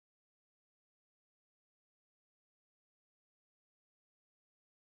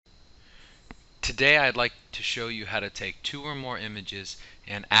Today I'd like to show you how to take two or more images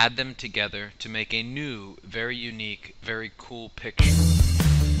and add them together to make a new, very unique, very cool picture.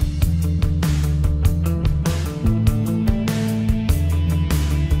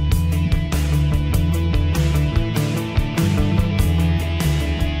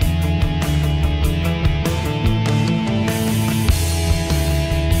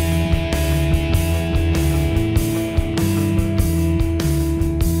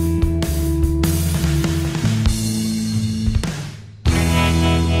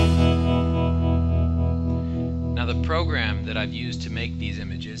 Now the program that I've used to make these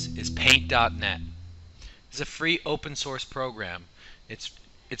images is Paint.net. It's a free open source program.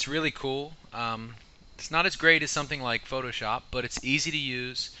 It's really cool. It's not as great as something like Photoshop, but it's easy to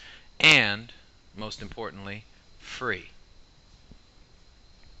use and, most importantly, free.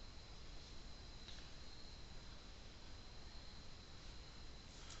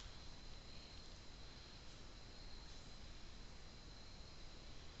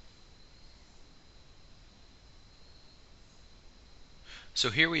 So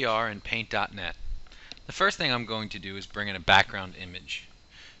here we are in Paint.net. The first thing I'm going to do is bring in a background image.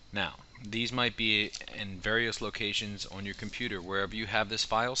 Now, these might be in various locations on your computer. Wherever you have this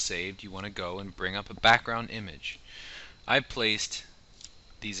file saved, you want to go and bring up a background image. I've placed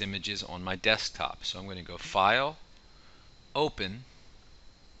these images on my desktop, so I'm going to go File, Open.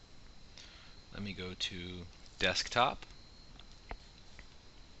 Let me go to Desktop,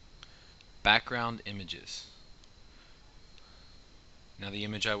 Background Images. Now the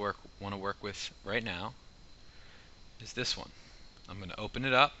image I want to work with right now is this one. I'm going to open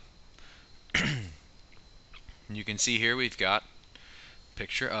it up. And you can see here we've got a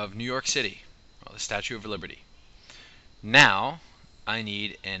picture of New York City, the Statue of Liberty. Now I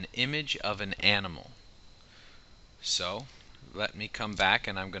need an image of an animal. So let me come back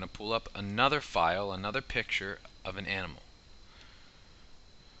and I'm going to pull up another file, another picture of an animal.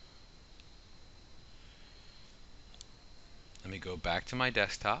 Let me go back to my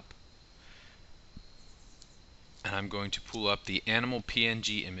desktop and I'm going to pull up the animal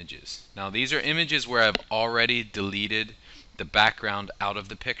PNG images. Now these are images where I've already deleted the background out of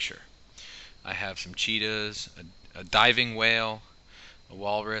the picture. I have some cheetahs, a diving whale, a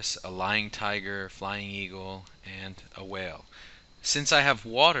walrus, a lying tiger, flying eagle, and a whale. Since I have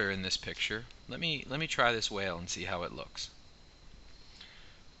water in this picture, let me try this whale and see how it looks.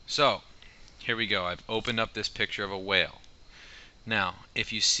 So here we go. I've opened up this picture of a whale. Now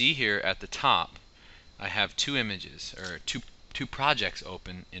if you see here at the top, I have two images, or two projects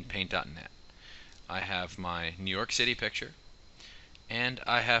open in Paint.net. I have my New York City picture and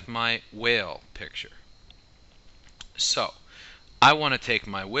I have my whale picture. So I want to take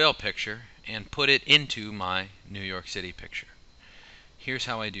my whale picture and put it into my New York City picture. Here's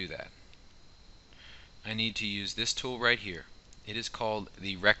how I do that. I need to use this tool right here. It is called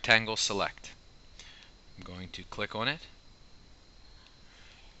the Rectangle Select. I'm going to click on it.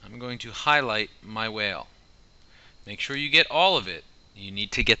 I'm going to highlight my whale. Make sure you get all of it. You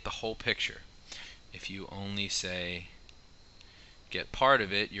need to get the whole picture. If you only say get part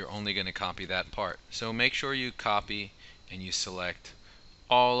of it, you're only going to copy that part. So make sure you copy and you select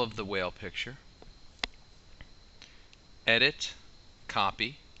all of the whale picture. Edit,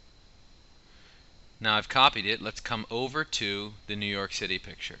 copy. Now I've copied it. Let's come over to the New York City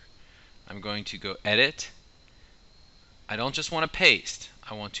picture. I'm going to go Edit. I don't just want to paste.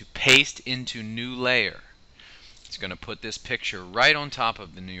 I want to paste into new layer. It's going to put this picture right on top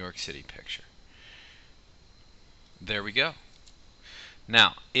of the New York City picture. There we go.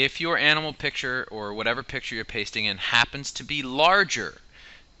 Now, if your animal picture or whatever picture you're pasting in happens to be larger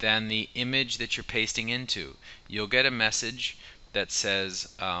than the image that you're pasting into, you'll get a message that says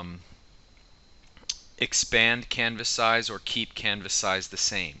expand canvas size or keep canvas size the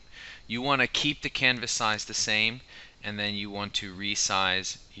same. You want to keep the canvas size the same, and then you want to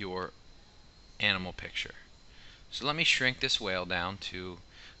resize your animal picture. So let me shrink this whale down to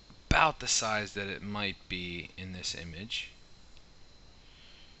about the size that it might be in this image.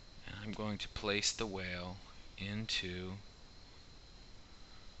 And I'm going to place the whale into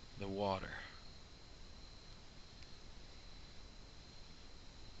the water.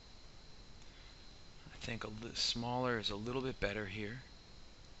 I think a little smaller is a little bit better here.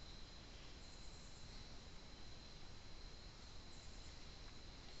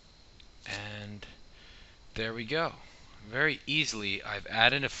 And there we go. Very easily I've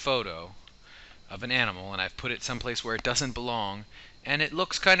added a photo of an animal and I've put it someplace where it doesn't belong, and it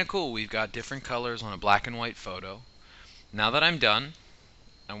looks kind of cool. We've got different colors on a black and white photo. Now that I'm done,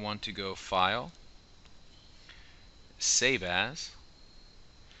 I want to go File, Save As,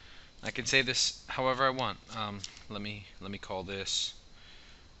 I can save this however I want. Let me call this.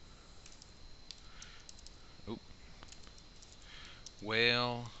 Oop,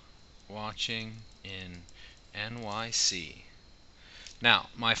 whale watching in NYC. Now,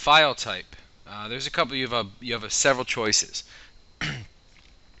 my file type. There's a couple. You have several choices.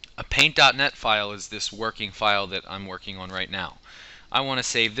 A paint.net file is this working file that I'm working on right now. I want to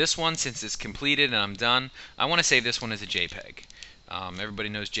save this one since it's completed and I'm done. I want to save this one as a JPEG. Everybody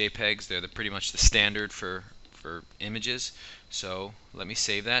knows JPEGs. They're pretty much the standard for images. So let me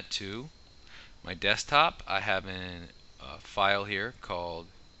save that to my desktop. I have a file here called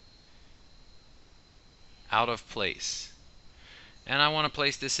out of place. And I want to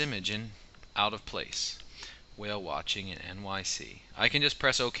place this image in out of place. Whale watching in NYC. I can just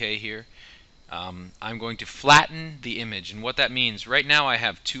press OK here. I'm going to flatten the image, and what that means, right now I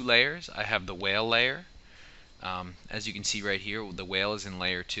have two layers. I have the whale layer, as you can see right here, the whale is in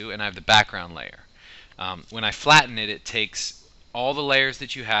layer 2, and I have the background layer. When I flatten it, it takes all the layers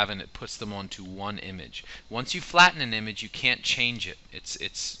that you have and it puts them onto one image. Once you flatten an image, you can't change it.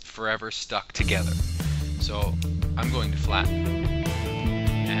 It's forever stuck together. So I'm going to flatten,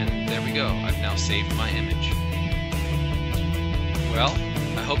 and there we go. I've now saved my image. Well,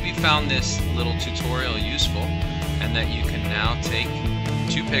 I hope you found this little tutorial useful and that you can now take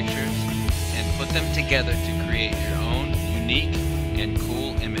two pictures and put them together to create your own unique and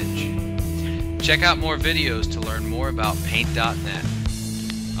cool image. Check out more videos to learn more about Paint.net.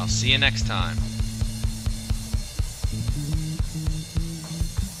 I'll see you next time.